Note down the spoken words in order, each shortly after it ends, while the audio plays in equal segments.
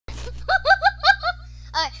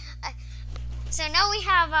uh, uh, so now we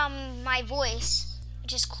have my voice,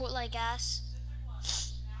 which is cool, I guess.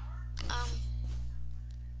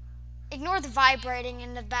 Ignore the vibrating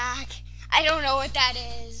in the back. I don't know what that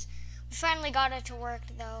is. We finally got it to work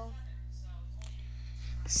though.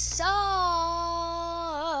 So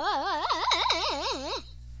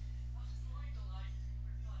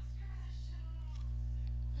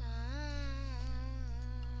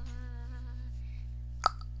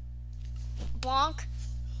bonk.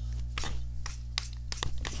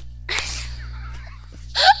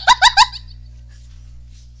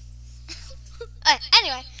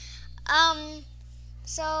 Anyway,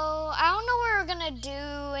 so I don't know what we're gonna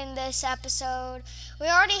do in this episode. We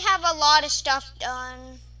already have a lot of stuff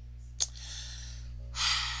done.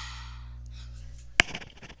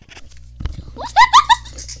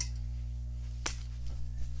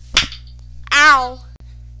 Ow.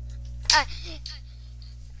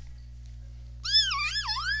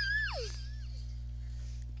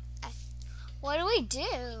 What do we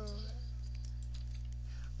do?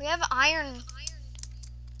 We have iron,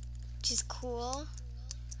 which is cool.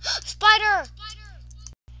 Spider!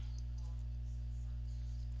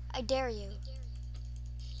 I dare you.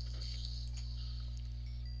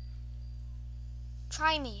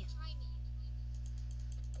 Try me.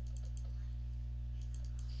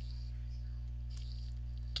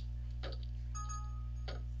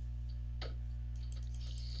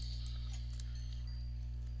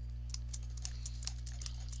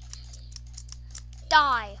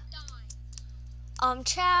 Die.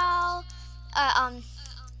 Chow. I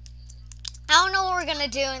don't know what we're gonna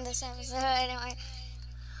do in this episode anyway.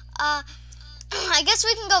 I guess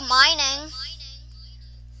we can go mining.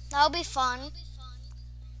 That'll be fun.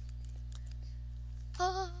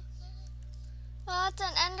 Oh, that's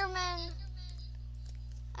an Enderman.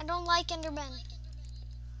 I don't like Endermen.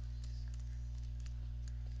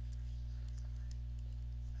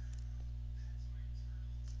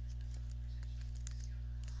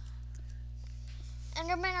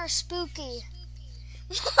 Endermen are spooky.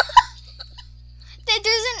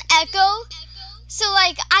 There's an echo, so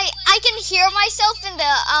like I can hear myself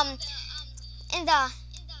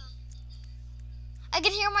I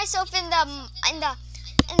can hear myself in the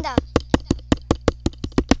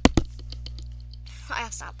I have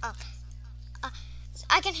to stop.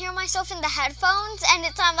 I can hear myself in the headphones, and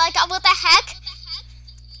it's like, what the heck?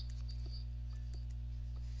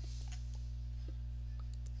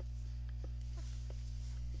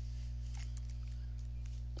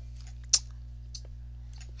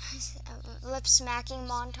 Lip smacking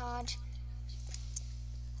montage.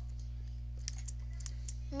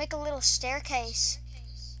 Make a little staircase.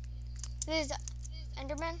 This is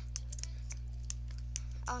Enderman?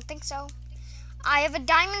 I don't think so. I have a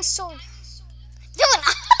diamond sword. Dude,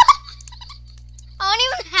 I don't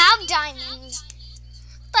even have diamonds.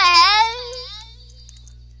 What the hell?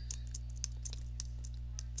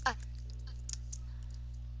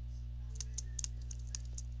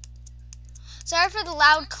 Sorry for the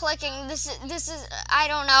loud clicking. This is I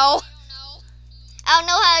don't know. I don't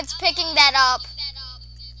know how it's picking that up.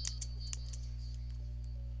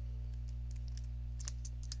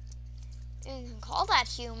 You can call that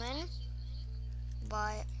human,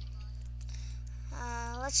 but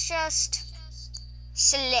let's just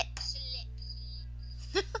slip.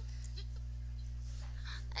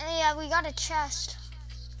 Yeah, we got a chest.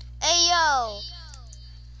 Hey yo.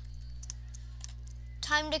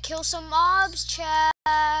 Time to kill some mobs, check.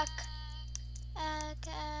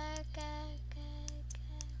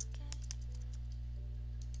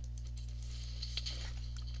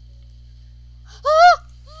 Oh!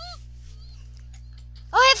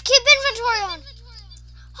 I have keep inventory on.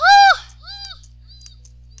 Oh!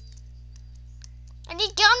 I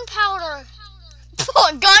need gunpowder.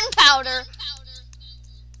 Gunpowder.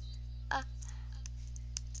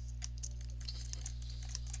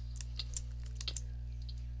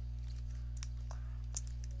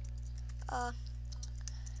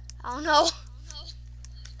 I don't know.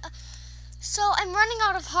 So I'm running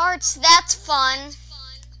out of hearts. That's fun.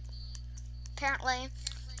 Apparently.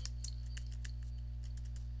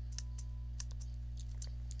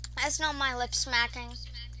 That's not my lip smacking.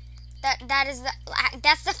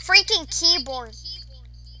 That's the freaking keyboard.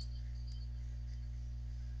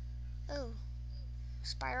 Ooh.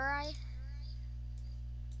 Spider eye.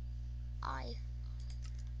 Eye.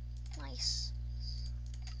 Nice.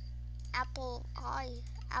 Apple eye.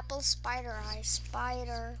 Apple spider eye.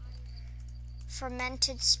 Spider.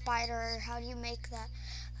 Fermented spider. How do you make that?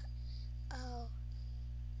 Oh.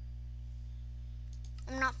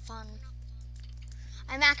 I'm not fun.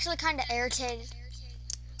 I'm actually kind of irritated.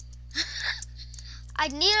 I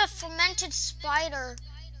need a fermented spider.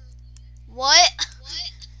 What?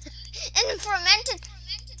 And a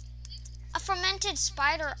fermented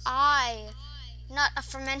spider eye. Not a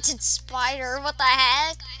fermented spider. What the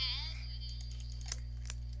heck?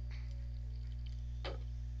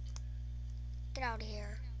 Get out of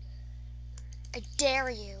here. I dare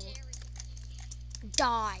you.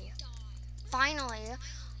 Die. Finally.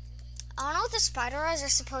 I don't know what the spider eyes are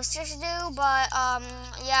supposed to do, but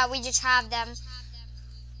yeah, we just have them.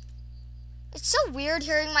 It's so weird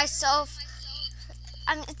hearing myself.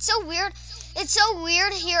 It's so weird. It's so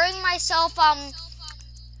weird hearing myself.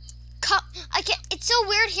 It's so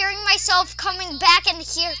weird hearing myself coming back and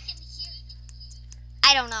hear.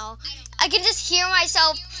 I don't know. I can just hear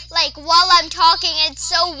myself like while I'm talking. It's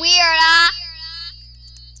so weird.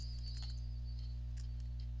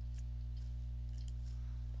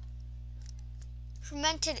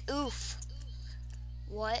 Fermented oof.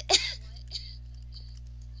 What?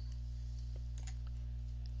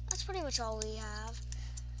 That's pretty much all we have.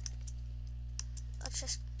 Let's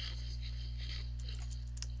just.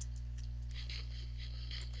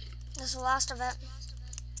 This is the last of it.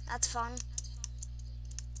 That's fun.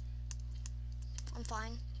 I'm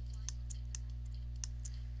fine.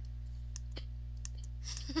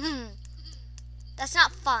 That's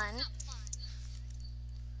not fun.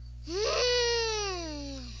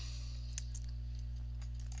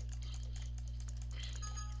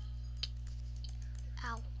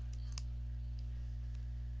 Ow.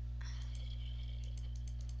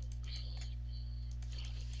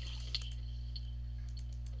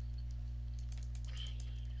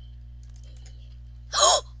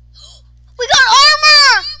 We got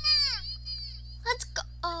armor! Let's go.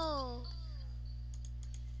 Oh.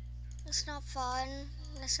 That's not fun.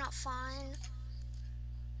 That's not fine.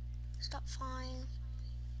 It's not fine.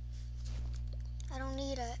 I don't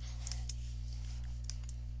need it.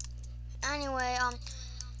 Anyway, I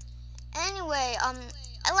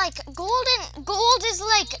like gold is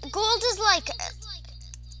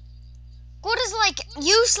like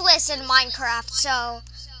useless in Minecraft, so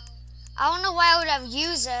I don't know why I would have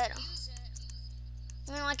used it.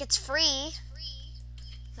 I mean, like, it's free.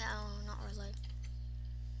 No, not really.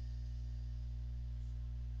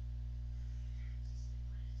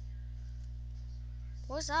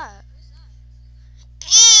 What was that?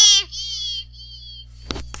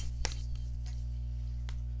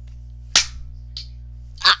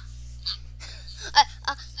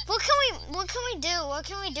 What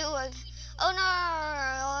can we do? Oh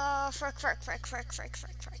no! Frick.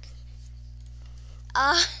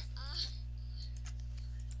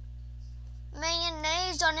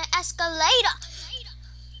 Mayonnaise on an escalator.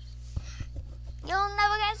 You'll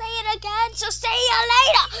never gonna say it again, so see you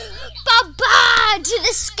later. Bye-bye to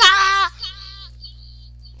the sky.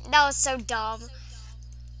 That was so dumb.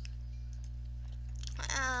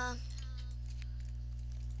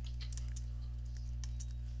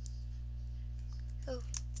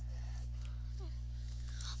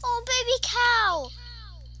 Oh, baby cow.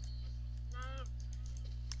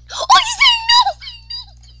 Oh, you say no!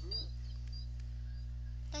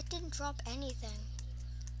 That didn't drop anything.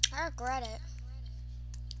 I regret it.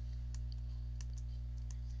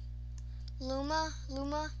 Luma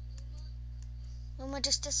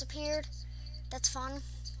just disappeared. That's fun.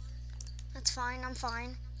 That's fine, I'm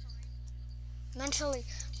fine.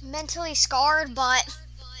 Mentally scarred, but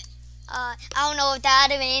I don't know what that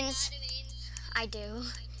means. I do.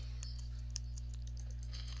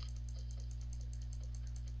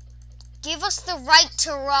 Give us the right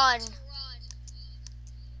to run.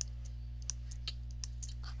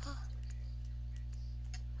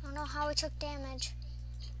 I don't know how we took damage.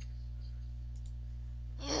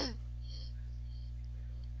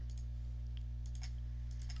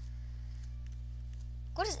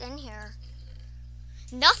 What is in here?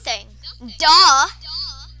 Nothing. Duh.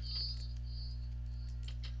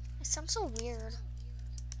 It sounds so weird.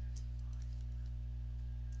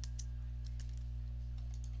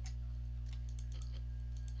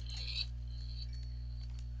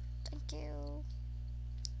 Thank you.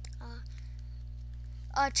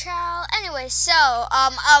 Ciao. Anyway, so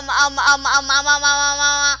I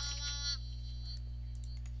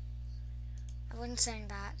wasn't saying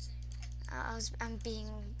that. I'm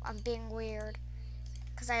being weird,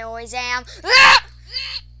 cause I always am.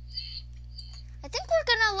 I think we're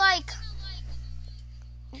gonna like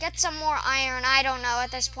get some more iron. I don't know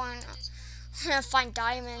at this point. I'm gonna find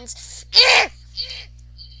diamonds.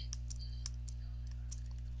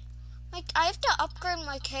 Like, I have to upgrade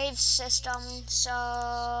my cave system, so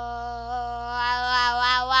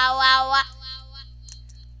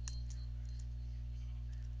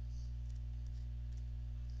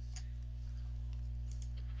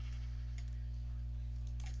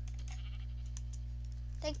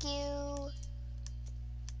Thank you.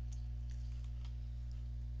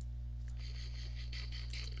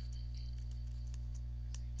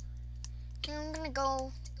 I'm gonna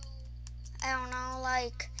go, I don't know,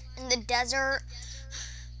 like in the desert,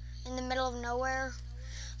 in the middle of nowhere.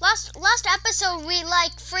 Last episode we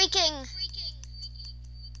like freaking,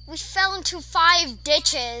 we fell into 5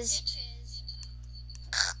 ditches.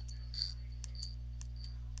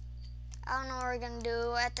 I don't know what we're gonna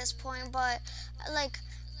do at this point, but like,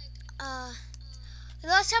 the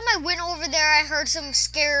last time I went over there, I heard some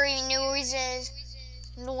scary noises.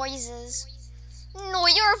 Noises? Well,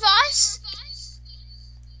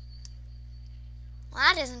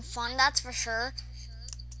 that isn't fun, that's for sure.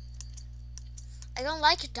 I don't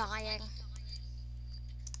like dying.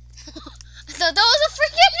 I thought that was a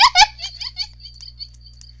freaking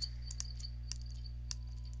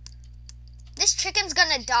This chicken's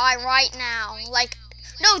gonna die right now. Like,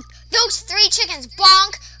 no, those 3 chickens.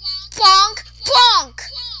 Bonk, bonk, bonk.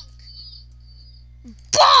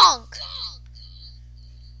 Bonk.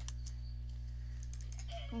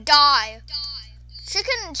 Die.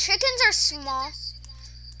 Chickens are small.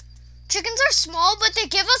 Chickens are small, but they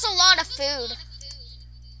give us a lot of food.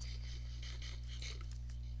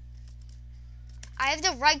 I have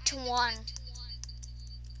the right to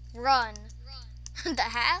run. The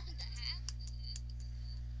heck?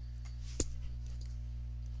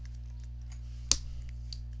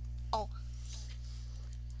 Oh.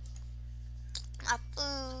 My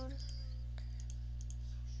food.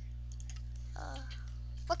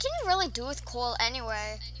 What can you really do with coal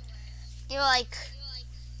anyway? You like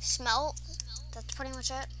smelt? That's pretty much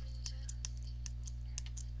it.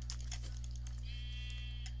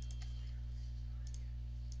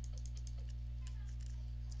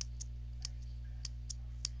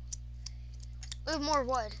 Ooh, more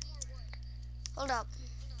wood. Hold up.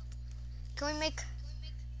 Can we make,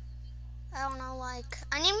 I don't know, like,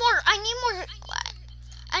 I need more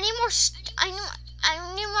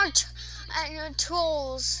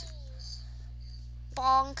tools.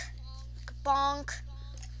 Bonk, bonk,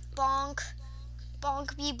 bonk,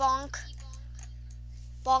 bonk me bonk,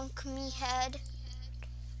 bonk me head.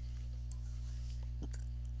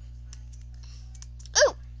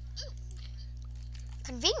 Ooh,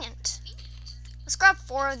 convenient. Let's grab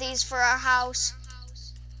 4 of these for our house.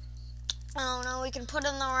 I don't know, we can put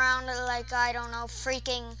them around like, I don't know,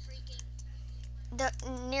 freaking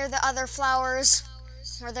near the other flowers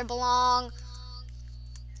where they belong.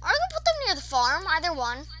 Or we can put them near the farm, either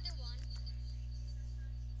one.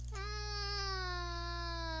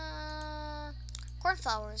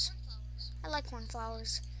 Cornflowers. I like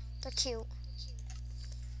cornflowers. They're cute.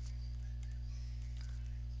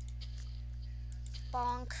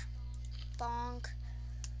 Bonk. Bonk.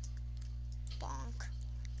 Bonk.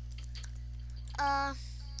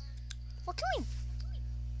 What can we...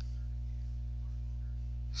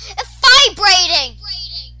 It's vibrating!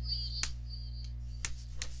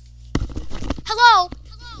 Hello?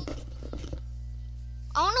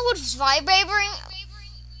 I don't know what's vibrating.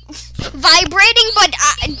 Vibrating, but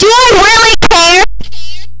do I really care?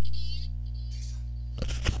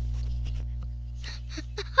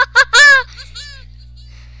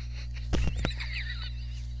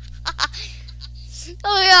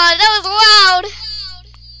 Oh my god, that was loud.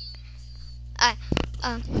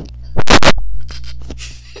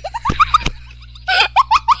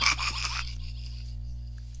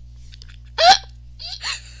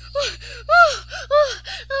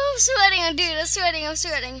 I'm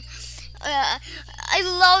sweating. I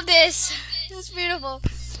love this. It's beautiful.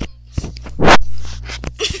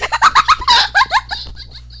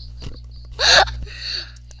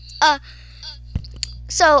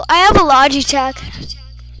 So I have a Logitech.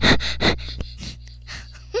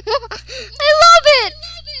 I love it.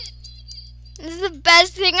 This is the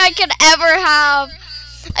best thing I could ever have.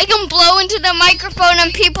 I can blow into the microphone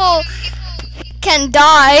and people can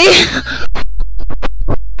die.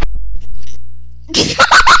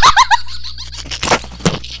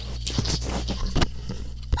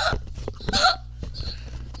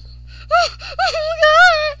 Oh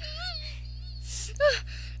god!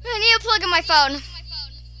 I need to plug in my phone.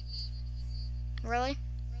 Really?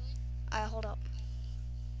 Alright, hold up.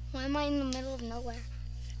 Why am I in the middle of nowhere?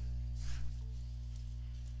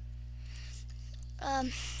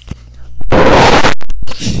 I'm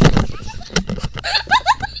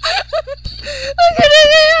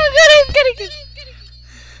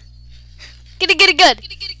gonna get it good.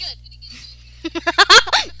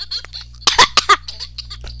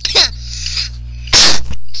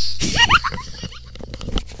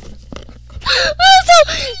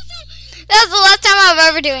 That's the last time I'm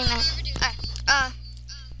ever doing that. Alright,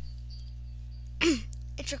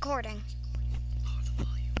 recording.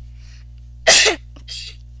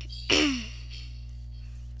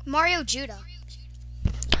 Mario Judah.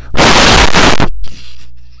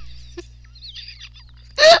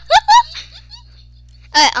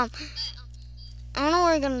 I don't know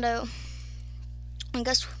what we're gonna do. I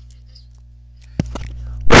guess.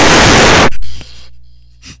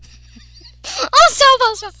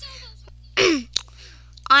 Oh, stop.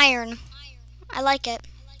 Iron. I like it.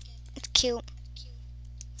 It's cute.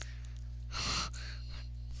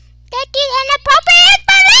 That is inappropriate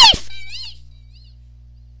belief!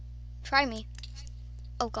 Try me.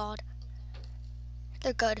 Oh god.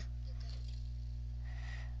 They're good.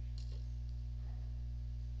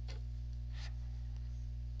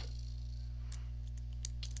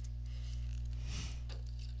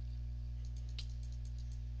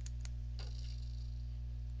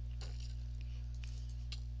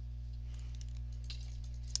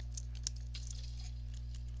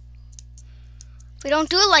 We don't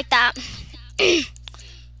do it like that.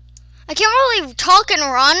 I can't really talk and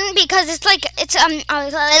run because it's like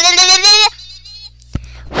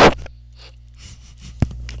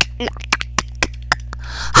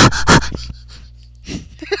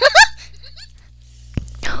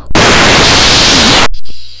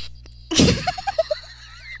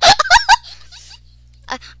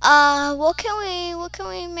what can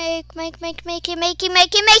we make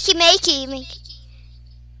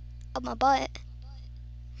of my butt.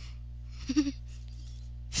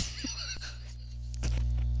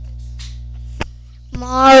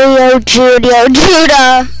 Mario Judah.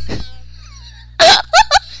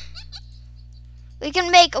 we can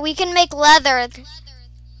make leather. Why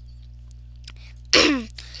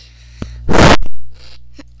did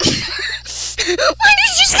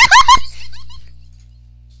you stop?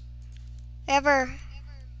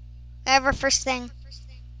 Ever first thing.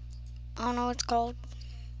 I don't know what it's called.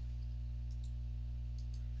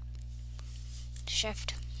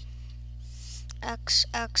 Shift. X,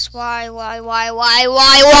 Y.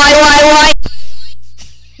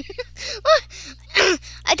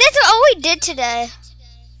 That's all we did today.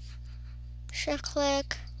 Shift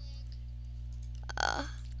click. I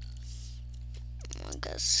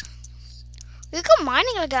guess we go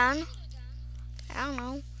mining again. I don't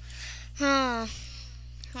know. I'm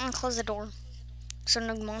gonna close the door so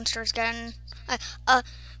no monsters get in.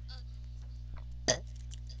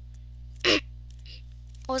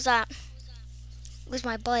 What was that? It was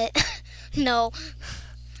my butt. No.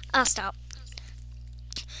 I'll stop.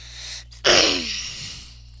 I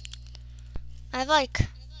have like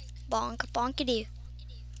bonkity.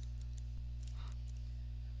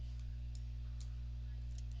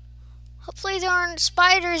 Hopefully there aren't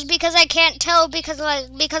spiders because I can't tell because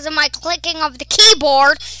of my clicking of the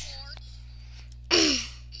keyboard.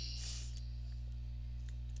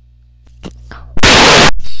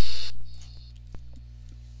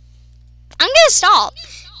 I'm gonna stop.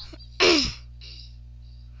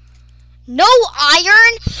 No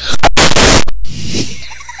iron.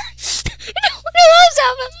 No, what's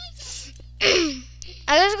happening?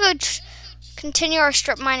 I guess we'll continue our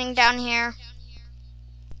strip mining down here.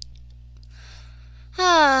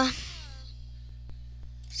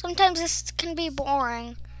 Sometimes this can be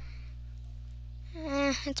boring.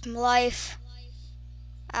 It's life.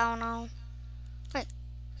 I don't know. Wait,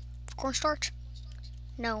 cornstarch?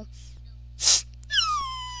 No.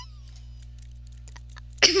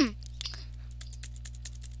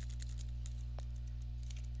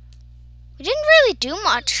 We didn't really do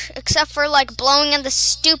much except for like blowing in the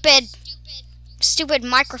stupid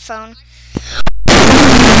microphone.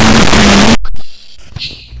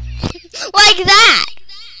 Like that.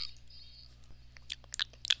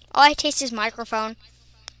 All I taste is microphone.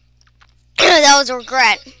 That was a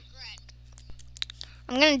regret.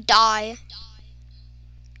 I'm gonna die.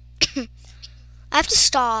 I have to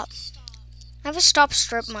stop. I have to stop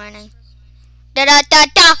strip mining. Da da da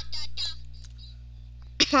da.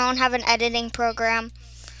 I don't have an editing program.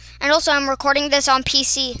 And also I'm recording this on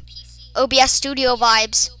PC. OBS Studio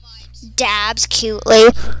vibes. Dabs cutely.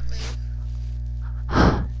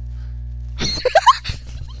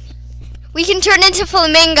 We can turn into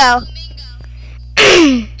flamingo.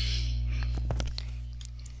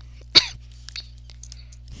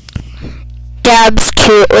 Dabs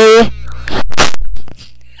cutely.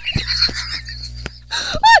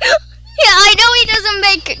 Yeah, I know he doesn't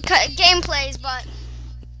make gameplays, but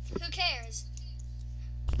who cares?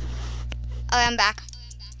 Oh, I'm back.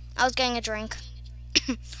 I was getting a drink.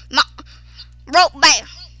 Rope bear.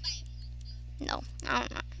 No, I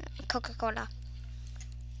don't know. Coca-Cola.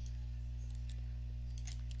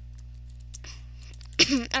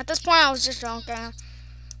 At this point, I was just drunk.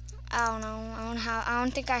 I don't know. I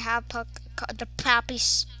don't think I have the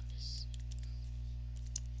Pappies.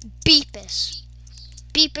 Beepus.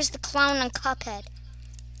 Beepus the clown on Cuphead.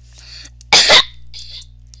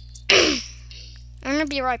 I'm gonna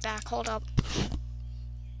be right back. Hold up.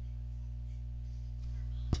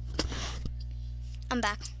 I'm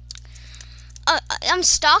back. I'm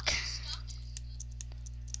stuck.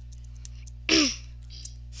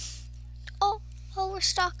 Oh, we're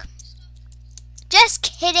stuck. Just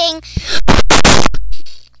kidding.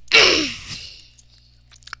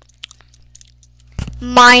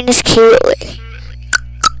 Mine is cutely.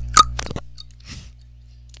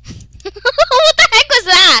 What the heck was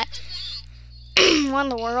that? What in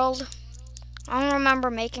the world? I don't remember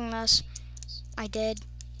making this. I did.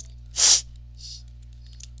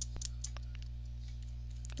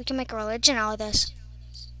 We can make a religion out of this.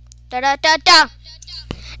 Da da da da.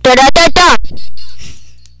 Da da da da.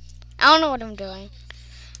 I don't know what I'm doing.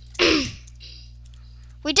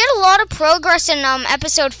 We did a lot of progress in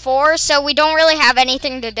episode 4, so we don't really have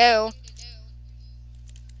anything to do.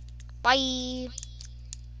 Bye.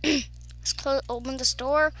 Let's open this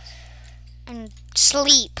door and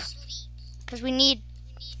sleep, because we need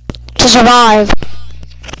to survive.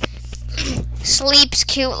 Sleeps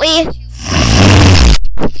cutely.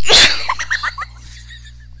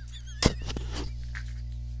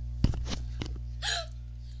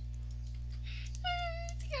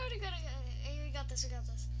 We got this.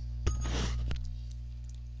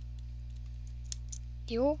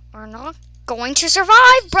 You are not going to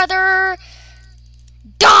survive, brother.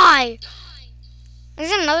 Die.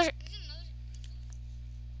 There's another.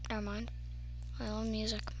 Never mind. I love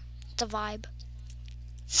music. It's a vibe.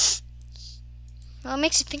 Well, it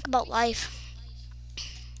makes you think about life.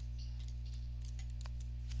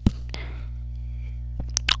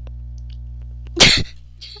 I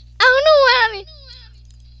don't know what I mean.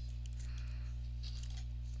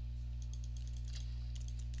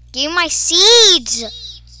 Give me my seeds.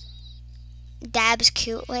 Dabs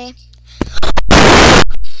cutely.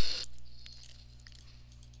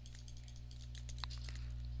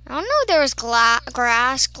 I don't know. There was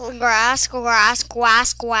grass,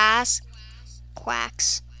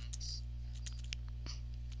 quacks.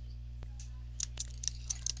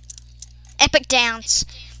 Epic dance.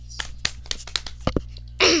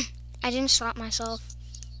 I didn't slap myself.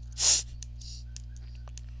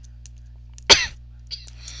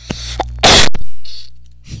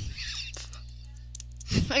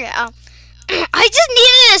 Okay, I just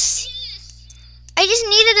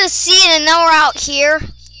needed a seed, and now we're out here. Are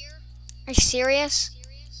you serious?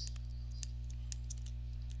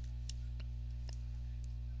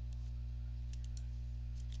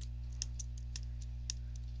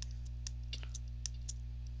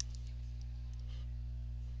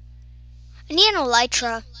 I need an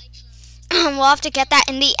elytra. We'll have to get that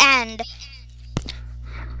in the end.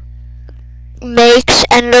 Makes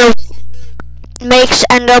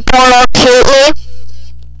ender portal cutely.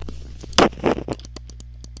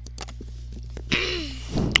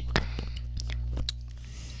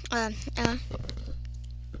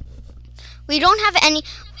 We don't have any.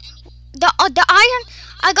 The iron.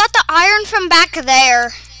 I got the iron from back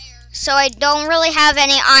there, so I don't really have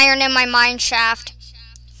any iron in my mine shaft.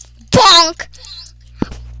 Bonk.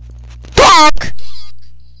 Bonk.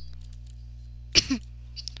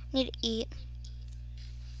 Need to eat.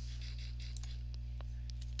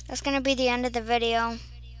 That's gonna be the end of the video.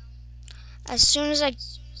 As soon as I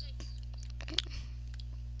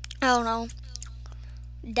don't know.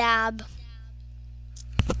 Dab.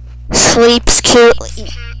 Sleeps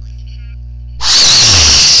cutely.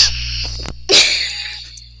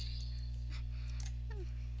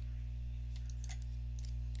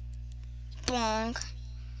 Bonk.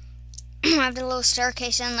 I have the little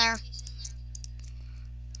staircase in there.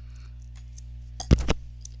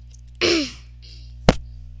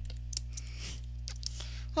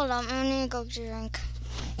 Hold on, I need to go drink.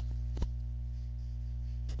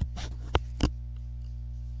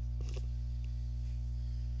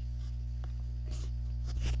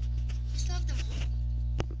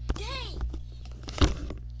 Dang!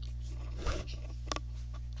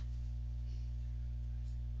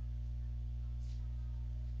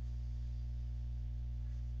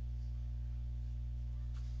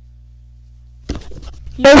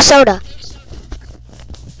 No soda.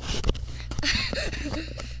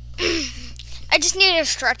 I just need a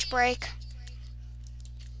stretch break.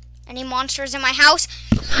 Any monsters in my house?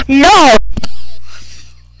 No!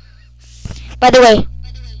 By the way,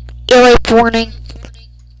 erase warning.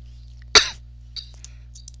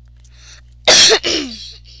 Let's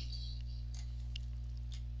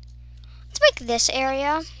make this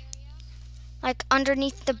area. Like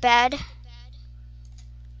underneath the bed.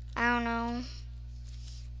 I don't know.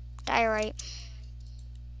 Diorite.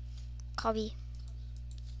 Cobby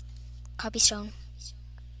stone.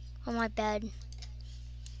 On my bed.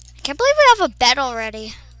 I can't believe we have a bed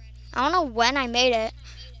already. I don't know when I made it.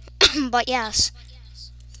 But yes.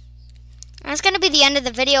 That's gonna be the end of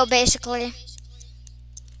the video basically.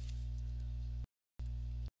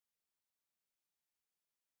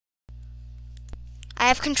 I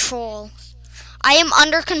have control. I am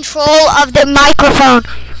under control of the microphone.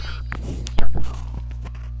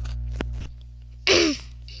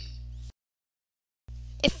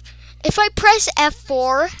 If I press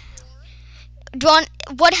F4,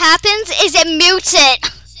 what happens is it mutes it.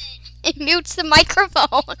 It mutes the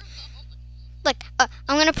microphone. Like,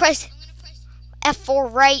 I'm gonna press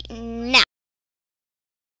F4 right now.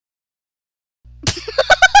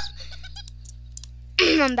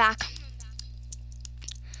 I'm back.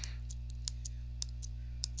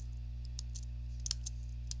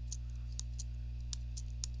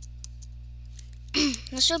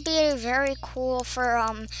 This will be very cool for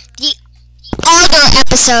the other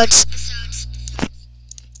episodes.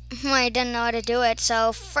 I didn't know how to do it,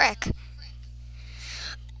 so frick.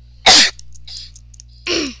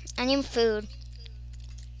 I need food.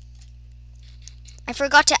 I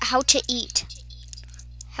forgot how to eat.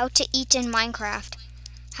 How to eat in Minecraft.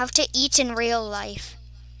 How to eat in real life.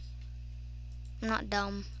 I'm not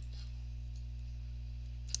dumb.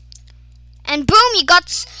 And boom, you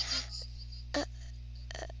got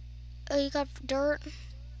you got dirt.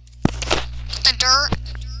 The dirt.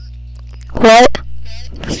 What?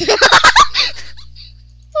 What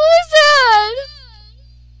was that?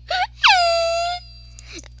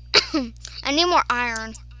 I need more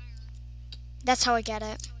iron. That's how I get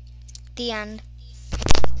it. The end.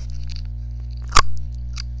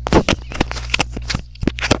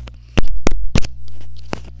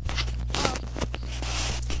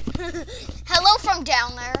 Hello from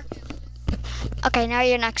down there. Okay, now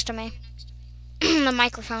you're next to me. The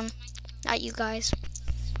microphone. Not you guys.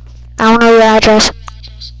 I don't know your address.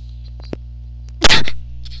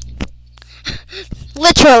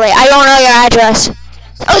 Literally, I don't know your address.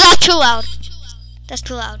 Oh, that's too loud. That's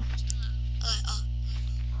too loud.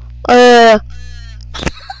 That's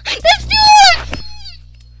too loud!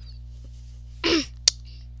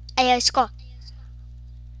 Hey, let's go.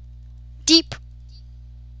 Deep.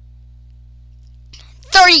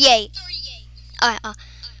 38. Apple. Apple.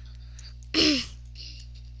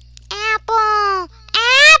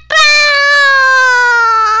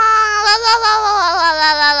 La la la la la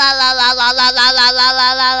la la la la la la la la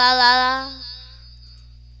la la la la.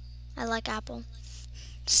 I like apple.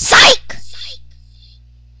 Psych!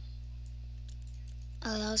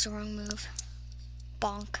 Oh, that was the wrong move.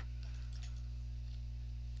 Bonk.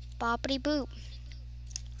 Boppity boop.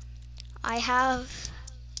 I have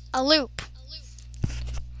a loop.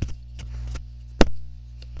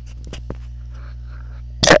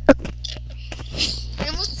 I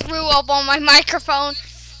almost threw up on my microphone.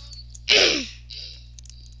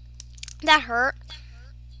 That hurt.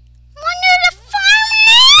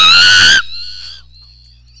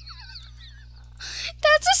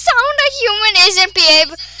 That's a sound a human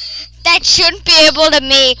shouldn't be able to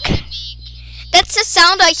make. That's a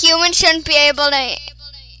sound a human shouldn't be able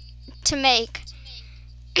to make.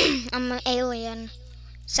 I'm an alien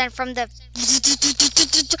sent from the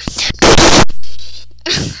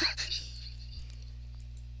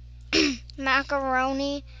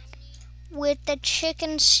macaroni with the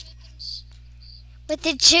chicken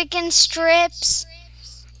strips.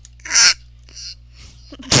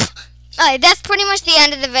 Alright, that's pretty much the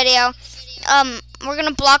end of the video. We're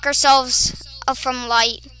gonna block ourselves from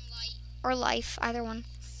light or life, either one.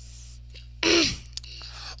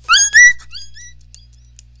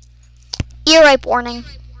 Ear rape warning.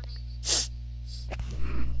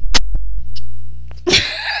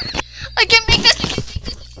 I can't make this.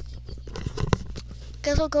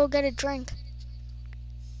 Guess I'll go get a drink.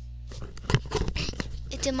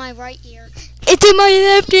 It's in my right ear. It's in my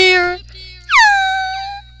left ear.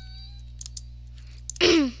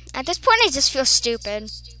 At this point, I just feel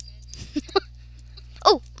stupid.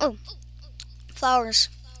 Oh. Flowers.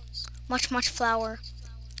 Much flower.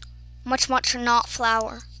 Much not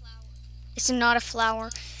flower. It's not a flower.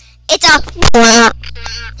 It's a...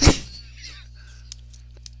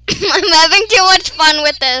 I'm having too much fun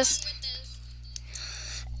with this.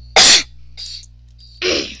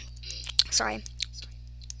 Sorry.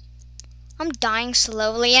 I'm dying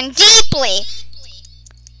slowly and deeply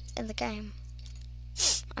in the game.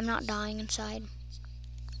 I'm not dying inside.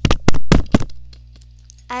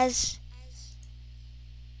 As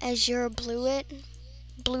as your brute.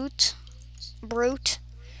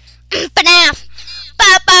 Banaf.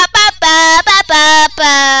 Ba ba ba ba ba ba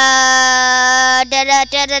ba. Da da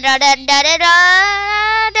da da da da da da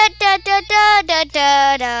da da da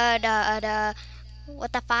da da da da.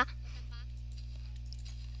 What the fuck?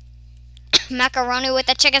 Macaroni with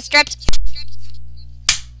the chicken strips.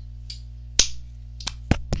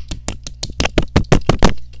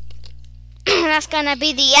 That's gonna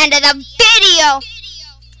be the end of the video.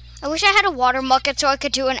 I wish I had a water bucket so I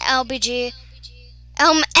could do an LBG.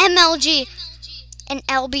 MLG. An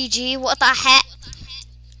LBG. What the heck?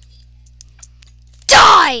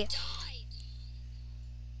 Die!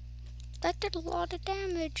 That did a lot of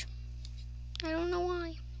damage. I don't know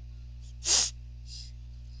why.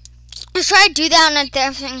 Let's try to do that on a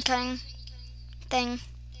different thing.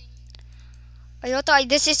 I thought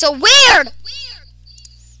this is so weird!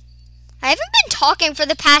 I haven't been talking for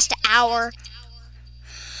the past hour.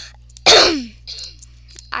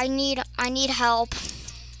 I need help.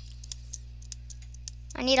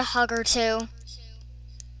 I need a hug or two.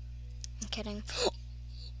 I'm kidding.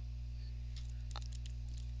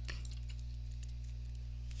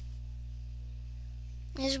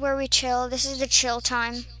 This is where we chill. This is the chill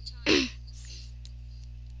time.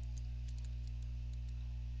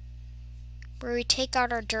 Where we take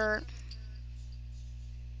out our dirt.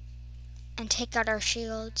 And take out our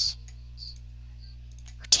shields.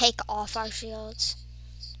 Or take off our shields.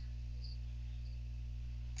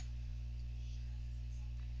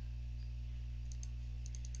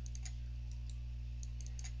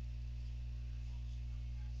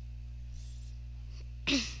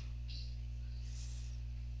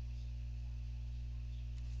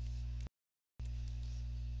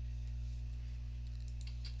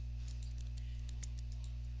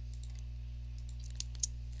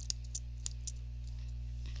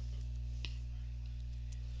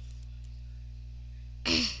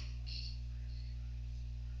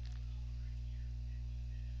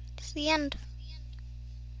 It's the end.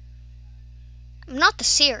 Not the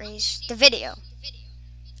series, the video.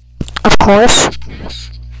 Of course.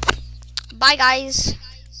 Bye, guys.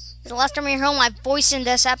 The last time you heard my voice in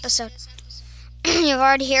this episode. You've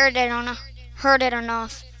already heard it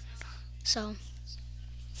enough. So.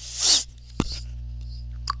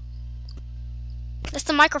 That's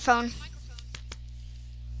the microphone.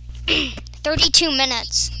 32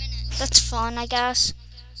 minutes. That's fun, I guess.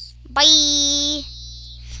 Bye.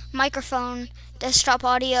 Microphone, desktop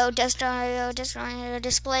audio,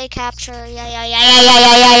 display capture. Yeah.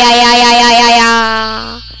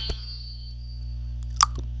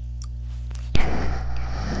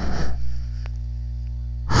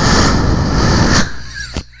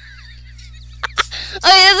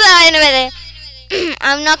 Okay, that's not in a minute.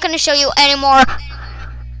 I'm not gonna show you any more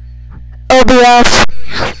OBS.